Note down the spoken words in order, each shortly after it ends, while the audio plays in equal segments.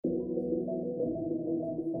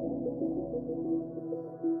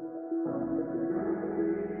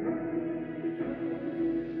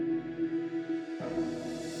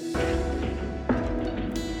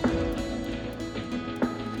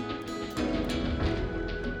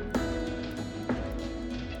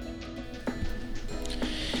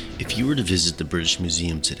If you were to visit the British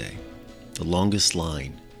Museum today, the longest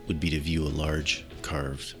line would be to view a large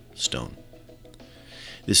carved stone.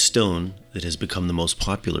 This stone, that has become the most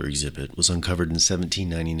popular exhibit, was uncovered in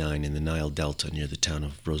 1799 in the Nile Delta near the town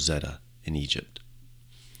of ROSETTA in Egypt.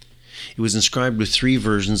 It was inscribed with 3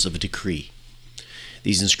 versions of a decree.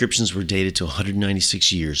 These inscriptions were dated to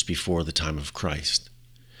 196 years before the time of Christ,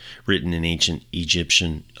 written in ancient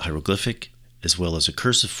Egyptian hieroglyphic, as well as a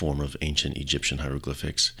cursive form of ancient Egyptian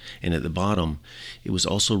hieroglyphics, and at the bottom, it was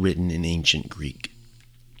also written in ancient Greek.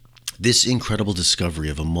 This incredible discovery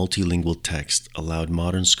of a multilingual text allowed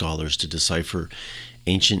modern scholars to decipher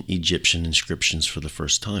ancient Egyptian inscriptions for the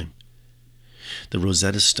first time. The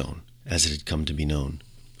Rosetta Stone, as it had come to be known,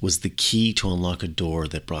 was the key to unlock a door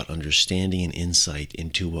that brought understanding and insight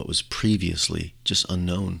into what was previously just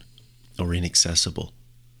unknown or inaccessible.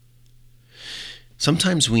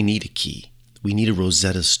 Sometimes we need a key. We need a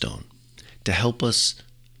Rosetta Stone to help us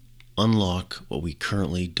unlock what we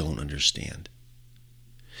currently don't understand.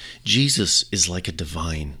 Jesus is like a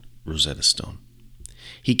divine Rosetta Stone.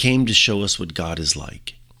 He came to show us what God is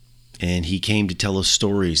like, and he came to tell us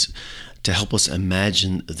stories to help us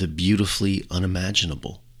imagine the beautifully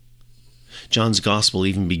unimaginable. John's Gospel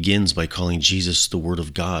even begins by calling Jesus the Word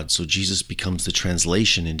of God, so Jesus becomes the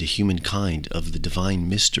translation into humankind of the divine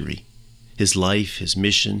mystery. His life, his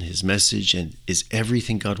mission, his message, and is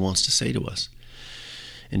everything God wants to say to us.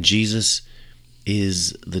 And Jesus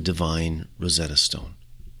is the divine Rosetta Stone.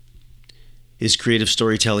 His creative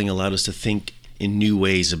storytelling allowed us to think in new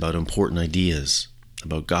ways about important ideas,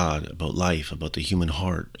 about God, about life, about the human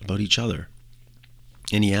heart, about each other.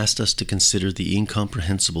 And he asked us to consider the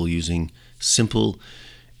incomprehensible using simple,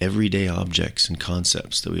 everyday objects and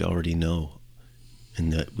concepts that we already know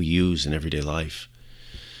and that we use in everyday life.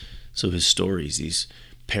 So his stories, these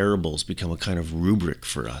parables, become a kind of rubric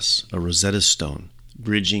for us, a Rosetta Stone,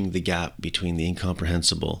 bridging the gap between the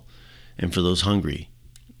incomprehensible and, for those hungry,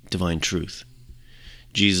 divine truth.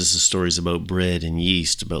 Jesus' stories about bread and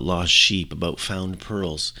yeast, about lost sheep, about found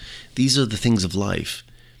pearls. These are the things of life,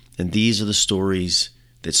 and these are the stories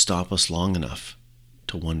that stop us long enough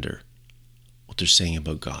to wonder what they're saying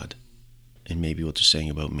about God and maybe what they're saying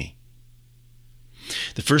about me.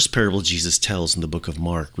 The first parable Jesus tells in the book of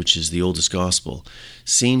Mark, which is the oldest gospel,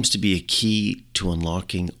 seems to be a key to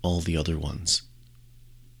unlocking all the other ones,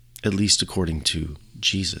 at least according to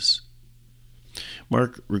Jesus.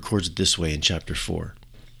 Mark records it this way in chapter 4.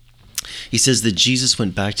 He says that Jesus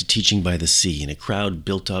went back to teaching by the sea, and a crowd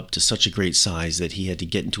built up to such a great size that he had to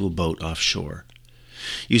get into a boat offshore.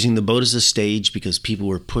 Using the boat as a stage because people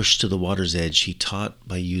were pushed to the water's edge, he taught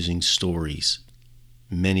by using stories,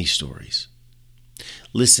 many stories.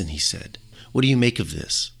 "Listen," he said, "what do you make of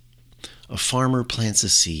this? A farmer plants a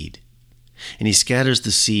seed, and he scatters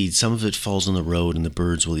the seed. Some of it falls on the road, and the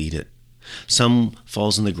birds will eat it. Some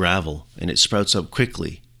falls in the gravel, and it sprouts up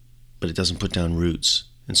quickly, but it doesn't put down roots,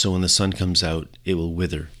 and so when the sun comes out, it will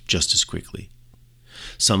wither just as quickly.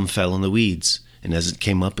 Some fell in the weeds, and as it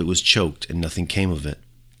came up, it was choked, and nothing came of it.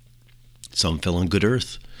 Some fell on good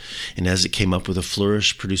earth, and as it came up with a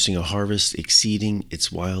flourish, producing a harvest exceeding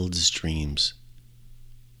its wildest dreams."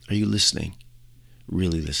 Are you listening?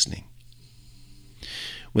 Really listening?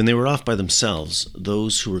 When they were off by themselves,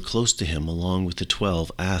 those who were close to him, along with the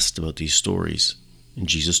 12, asked about these stories. And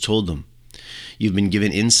Jesus told them, "You've been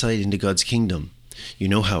given insight into God's kingdom. You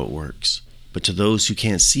know how it works. But to those who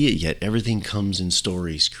can't see it yet, everything comes in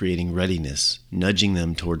stories, creating readiness, nudging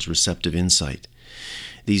them towards receptive insight.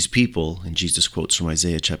 These people," and Jesus quotes from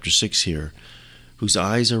Isaiah chapter 6 here, "whose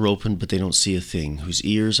eyes are open but they don't see a thing, whose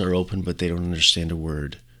ears are open but they don't understand a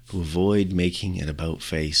word, who avoid making an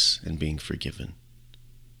about-face and being forgiven."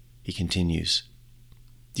 He continues,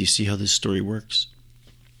 "Do you see how this story works?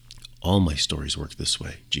 All my stories work this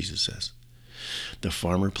way," Jesus says. "The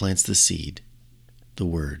farmer plants the seed, the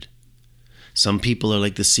word. Some people are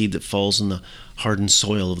like the seed that falls in the hardened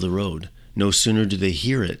soil of the road. No sooner do they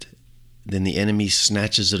hear it than the enemy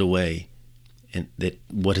snatches it away, and that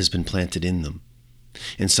what has been planted in them.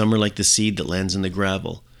 And some are like the seed that lands in the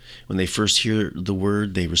gravel. When they first hear the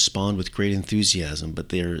word, they respond with great enthusiasm, but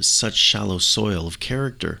they are such shallow soil of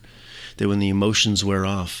character that when the emotions wear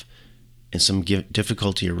off and some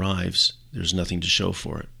difficulty arrives, there's nothing to show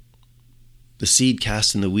for it. The seed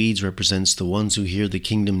cast in the weeds represents the ones who hear the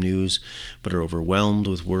kingdom news but are overwhelmed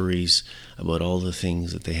with worries about all the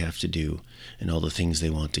things that they have to do and all the things they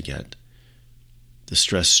want to get. The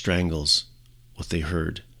stress strangles what they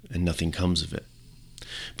heard and nothing comes of it.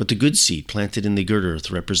 But the good seed planted in the good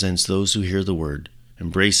earth represents those who hear the word,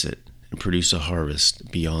 embrace it, and produce a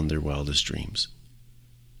harvest beyond their wildest dreams."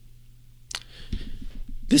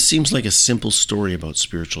 This seems like a simple story about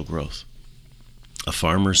spiritual growth. A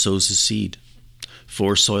farmer sows his seed.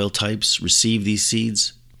 4 soil types receive these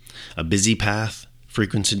seeds. A busy path,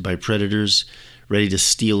 frequented by predators, ready to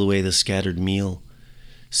steal away the scattered meal.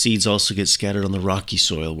 Seeds also get scattered on the rocky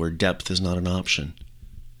soil where depth is not an option.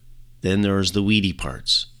 Then there is the weedy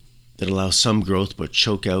parts that allow some growth but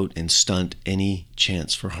choke out and stunt any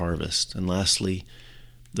chance for harvest. And lastly,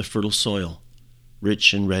 the fertile soil,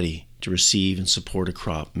 rich and ready to receive and support a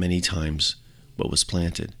crop many times what was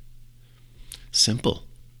planted. Simple.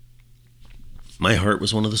 My heart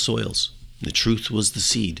was one of the soils. The truth was the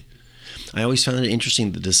seed. I always found it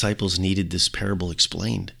interesting the disciples needed this parable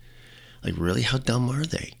explained. Like, really, how dumb are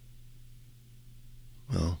they?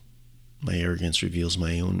 Well, my arrogance reveals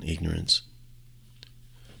my own ignorance.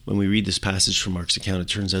 When we read this passage from Mark's account, it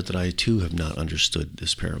turns out that I too have not understood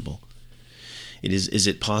this parable. Is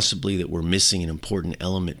it possibly that we're missing an important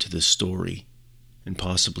element to this story, and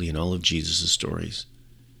possibly in all of Jesus' stories?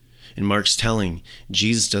 In Mark's telling,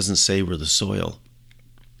 Jesus doesn't say we're the soil.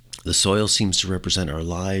 The soil seems to represent our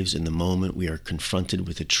lives in the moment we are confronted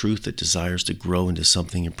with a truth that desires to grow into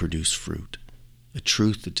something and produce fruit, a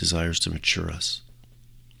truth that desires to mature us.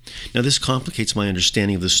 Now, this complicates my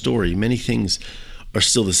understanding of the story. Many things are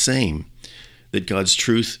still the same, that God's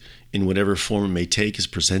truth, in whatever form it may take, is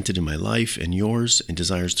presented in my life and yours and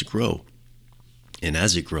desires to grow. And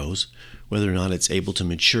as it grows, whether or not it's able to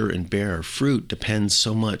mature and bear fruit depends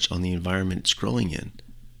so much on the environment it's growing in.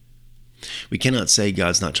 We cannot say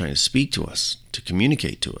God's not trying to speak to us, to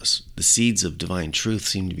communicate to us. The seeds of divine truth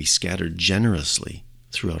seem to be scattered generously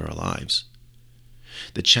throughout our lives.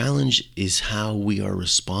 The challenge is how we are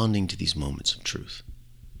responding to these moments of truth.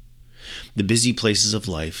 The busy places of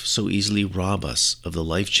life so easily rob us of the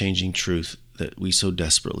life-changing truth that we so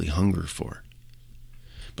desperately hunger for,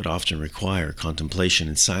 but often require contemplation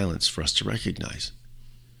and silence for us to recognize.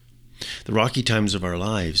 The rocky times of our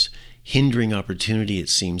lives, hindering opportunity, it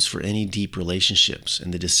seems, for any deep relationships,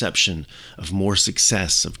 and the deception of more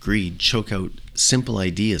success, of greed, choke out simple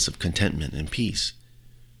ideas of contentment and peace.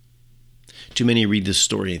 Too many read this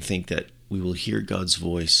story and think that we will hear God's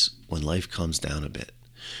voice when life calms down a bit,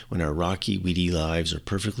 when our rocky, weedy lives are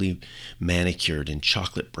perfectly manicured and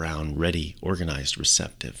chocolate brown, ready, organized,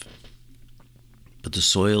 receptive. But the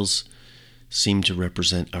soils seem to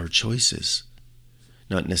represent our choices,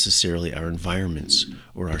 not necessarily our environments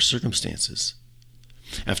or our circumstances.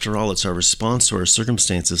 After all, it's our response to our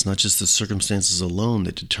circumstances, not just the circumstances alone,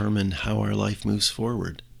 that determine how our life moves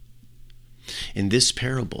forward. In this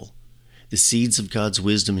parable, the seeds of God's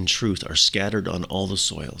wisdom and truth are scattered on all the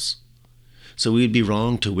soils. So we would be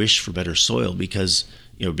wrong to wish for better soil because,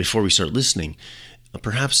 before we start listening,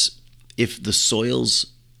 perhaps if the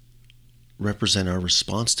soils represent our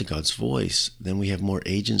response to God's voice, then we have more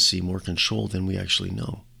agency, more control than we actually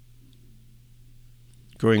know.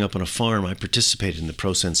 Growing up on a farm, I participated in the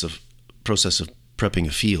process of prepping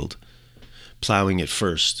a field, plowing it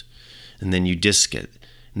first, and then you disc it,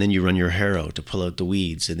 and then you run your harrow to pull out the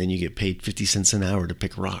weeds, and then you get paid 50 cents an hour to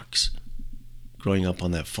pick rocks. Growing up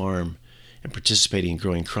on that farm and participating in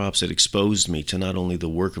growing crops, it exposed me to not only the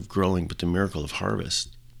work of growing, but the miracle of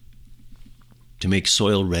harvest. To make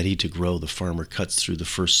soil ready to grow, the farmer cuts through the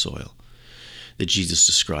first soil that Jesus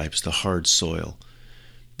describes, the hard soil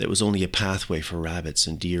that was only a pathway for rabbits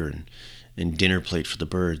and deer and dinner plate for the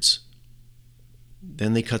birds.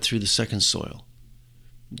 Then they cut through the second soil.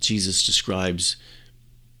 Jesus describes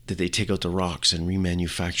that they take out the rocks and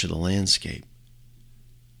remanufacture the landscape.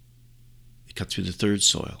 They cut through the third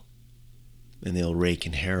soil, and they'll rake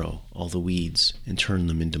and harrow all the weeds and turn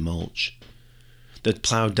them into mulch. The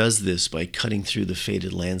plow does this by cutting through the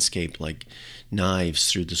faded landscape like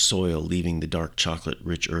knives through the soil, leaving the dark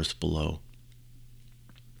chocolate-rich earth below.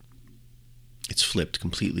 It's flipped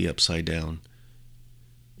completely upside down.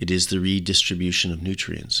 It is the redistribution of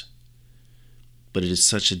nutrients. But it is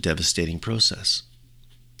such a devastating process.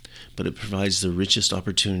 But it provides the richest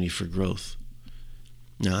opportunity for growth.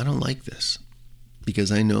 Now, I don't like this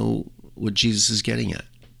because I know what Jesus is getting at,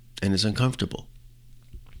 and it's uncomfortable.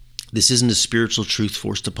 This isn't a spiritual truth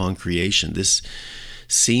forced upon creation. This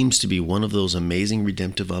seems to be one of those amazing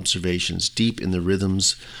redemptive observations deep in the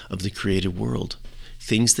rhythms of the created world.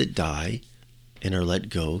 Things that die and are let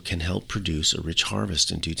go can help produce a rich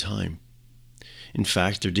harvest in due time. In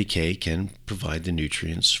fact, their decay can provide the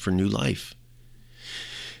nutrients for new life.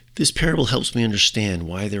 This parable helps me understand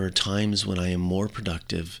why there are times when I am more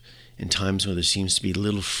productive and times where there seems to be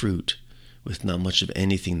little fruit with not much of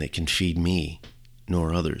anything that can feed me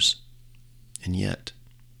nor others. And yet,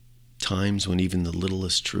 times when even the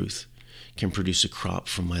littlest truth can produce a crop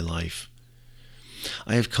from my life.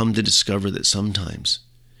 I have come to discover that sometimes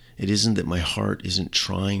It isn't that my heart isn't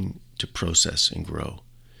trying to process and grow,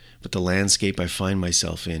 but the landscape I find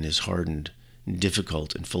myself in is hardened,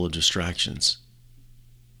 difficult, and full of distractions.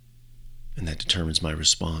 And that determines my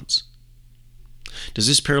response. Does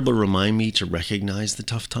this parable remind me to recognize the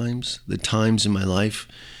tough times, the times in my life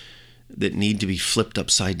that need to be flipped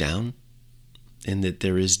upside down, and that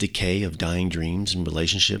there is decay of dying dreams and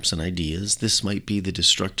relationships and ideas? This might be the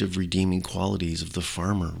destructive, redeeming qualities of the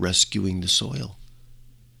farmer rescuing the soil.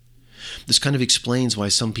 This kind of explains why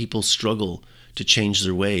some people struggle to change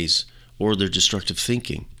their ways or their destructive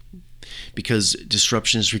thinking, because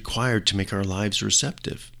disruption is required to make our lives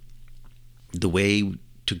receptive. The way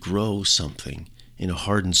to grow something in a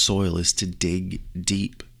hardened soil is to dig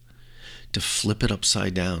deep, to flip it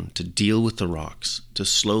upside down, to deal with the rocks, to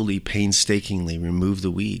slowly, painstakingly remove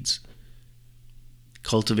the weeds.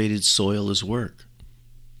 Cultivated soil is work.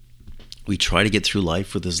 We try to get through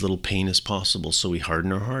life with as little pain as possible, so we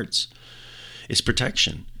harden our hearts. It's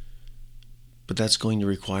protection. But that's going to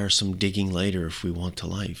require some digging later if we want to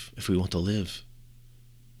live.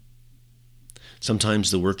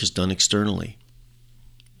 Sometimes the work is done externally.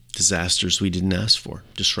 Disasters we didn't ask for,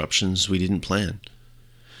 disruptions we didn't plan.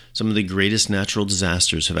 Some of the greatest natural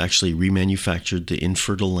disasters have actually remanufactured the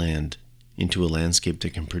infertile land into a landscape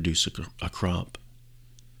that can produce a crop.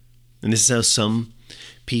 And this is how some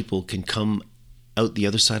people can come out the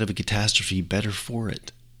other side of a catastrophe better for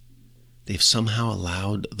it. They've somehow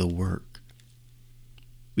allowed the work.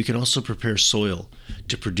 We can also prepare soil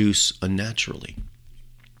to produce unnaturally.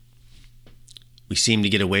 We seem to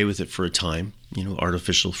get away with it for a time,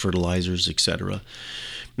 artificial fertilizers, etc.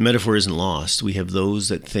 The metaphor isn't lost. We have those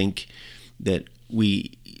that think that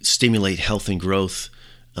we stimulate health and growth,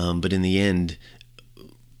 but in the end,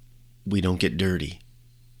 we don't get dirty.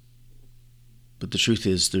 But the truth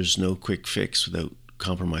is, there's no quick fix without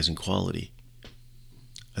compromising quality.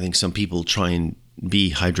 I think some people try and be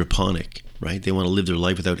hydroponic, right? They want to live their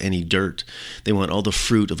life without any dirt. They want all the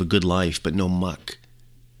fruit of a good life, but no muck.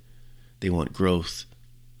 They want growth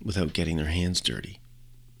without getting their hands dirty.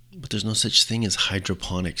 But there's no such thing as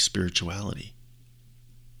hydroponic spirituality.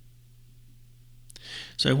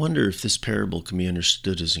 So I wonder if this parable can be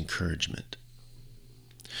understood as encouragement.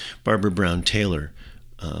 Barbara Brown Taylor,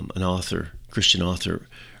 an author, Christian author,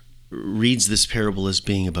 reads this parable as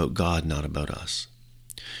being about God, not about us.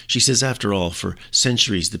 She says, after all, for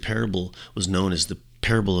centuries the parable was known as the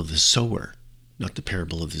parable of the sower, not the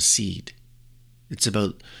parable of the seed. It's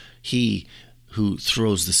about he who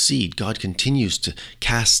throws the seed. God continues to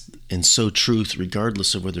cast and sow truth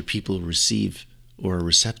regardless of whether people receive or are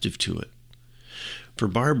receptive to it. For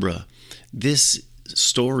Barbara, this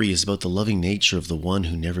story is about the loving nature of the one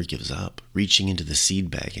who never gives up, reaching into the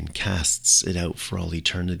seed bag and casts it out for all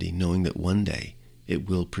eternity, knowing that one day it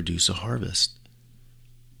will produce a harvest.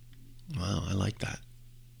 Wow, I like that.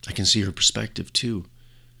 I can see her perspective too.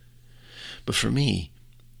 But for me,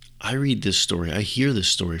 I read this story, I hear this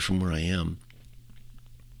story from where I am.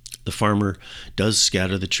 The farmer does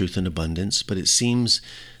scatter the truth in abundance, but it seems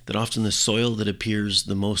that often the soil that appears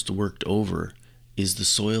the most worked over is the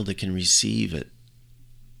soil that can receive it,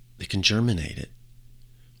 that can germinate it.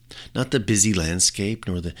 Not the busy landscape,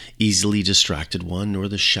 nor the easily distracted one, nor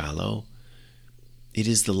the shallow. It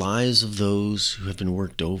is the lives of those who have been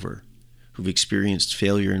worked over, who've experienced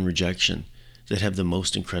failure and rejection, that have the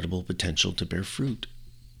most incredible potential to bear fruit.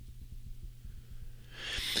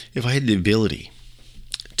 If I had the ability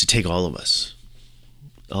to take all of us,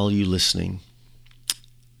 all you listening,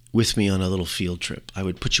 with me on a little field trip, I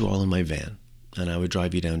would put you all in my van and I would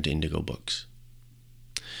drive you down to Indigo Books.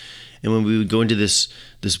 And when we would go into this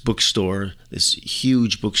bookstore, this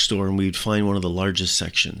huge bookstore, and we would find one of the largest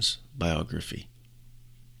sections, biography.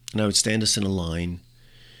 And I would stand us in a line,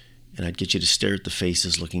 and I'd get you to stare at the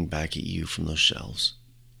faces looking back at you from those shelves.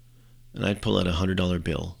 And I'd pull out a $100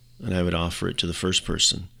 bill, and I would offer it to the first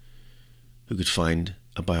person who could find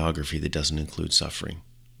a biography that doesn't include suffering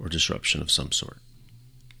or disruption of some sort.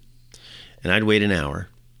 And I'd wait an hour,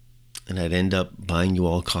 and I'd end up buying you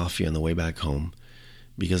all coffee on the way back home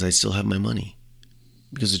because I still have my money.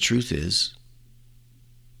 Because the truth is,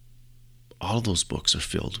 all of those books are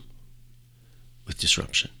filled with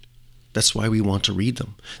disruption. That's why we want to read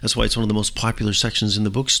them. That's why it's one of the most popular sections in the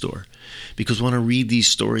bookstore. Because we want to read these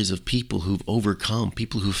stories of people who've overcome,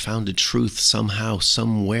 people who've found a truth somehow,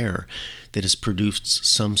 somewhere, that has produced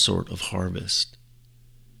some sort of harvest.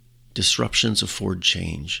 Disruptions afford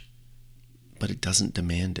change, but it doesn't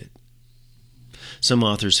demand it. Some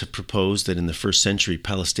authors have proposed that in the first century,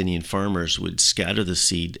 Palestinian farmers would scatter the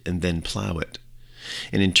seed and then plow it.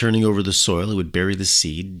 And in turning over the soil, it would bury the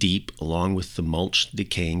seed deep along with the mulched,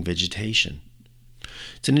 decaying vegetation.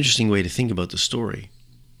 It's an interesting way to think about the story.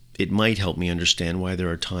 It might help me understand why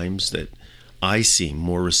there are times that I seem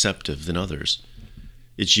more receptive than others.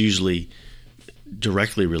 It's usually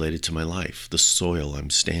directly related to my life, the soil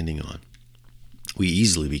I'm standing on. We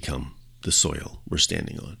easily become the soil we're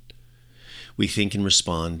standing on. We think and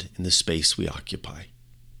respond in the space we occupy.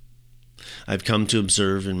 I've come to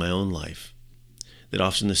observe in my own life that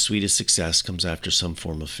often the sweetest success comes after some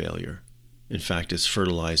form of failure. In fact, it's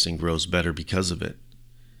fertilized and grows better because of it.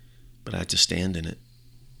 But I had to stand in it.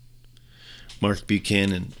 Mark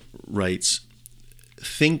Buchanan writes,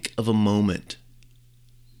 think of a moment,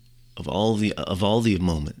 of all the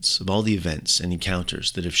moments, of all the events and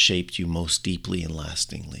encounters that have shaped you most deeply and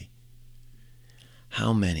lastingly.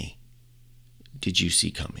 How many did you see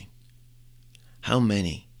coming? How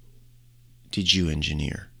many did you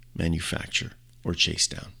engineer, manufacture, or chase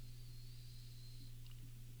down?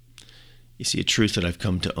 You see, a truth that I've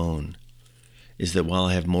come to own is that while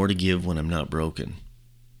I have more to give when I'm not broken,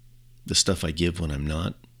 the stuff I give when I'm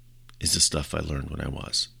not is the stuff I learned when I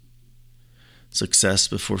was. Success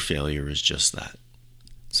before failure is just that.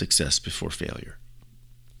 Success before failure.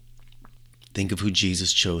 Think of who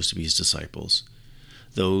Jesus chose to be his disciples.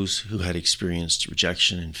 Those who had experienced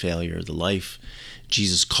rejection and failure. The life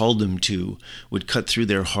Jesus called them to would cut through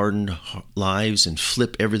their hardened lives and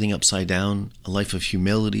flip everything upside down. A life of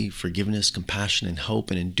humility, forgiveness, compassion, and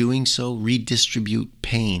hope. And in doing so, redistribute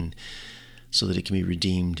pain so that it can be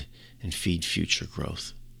redeemed and feed future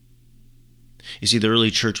growth. You see, the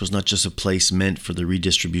early church was not just a place meant for the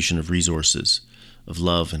redistribution of resources, of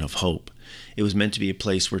love, and of hope. It was meant to be a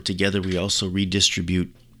place where together we also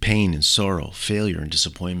redistribute pain and sorrow, failure and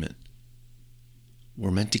disappointment.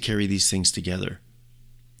 We're meant to carry these things together.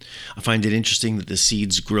 I find it interesting that the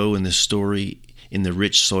seeds grow in this story in the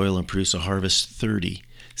rich soil and produce a harvest 30,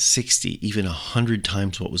 60, even 100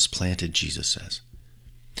 times what was planted, Jesus says.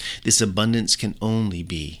 This abundance can only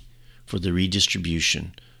be for the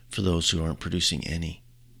redistribution for those who aren't producing any.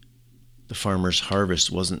 The farmer's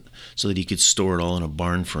harvest wasn't so that he could store it all in a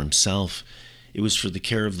barn for himself. It was for the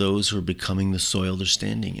care of those who are becoming the soil they're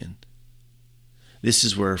standing in. This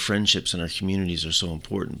is where our friendships and our communities are so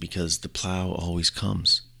important, because the plow always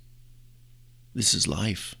comes. This is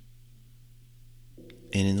life.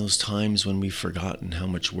 And in those times when we've forgotten how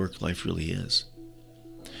much work life really is,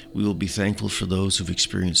 we will be thankful for those who've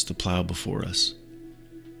experienced the plow before us,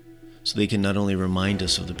 so they can not only remind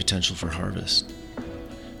us of the potential for harvest,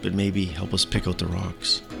 but maybe help us pick out the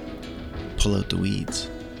rocks, pull out the weeds,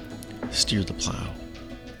 steer the plow,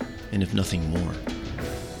 and if nothing more,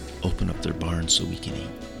 open up their barns so we can eat.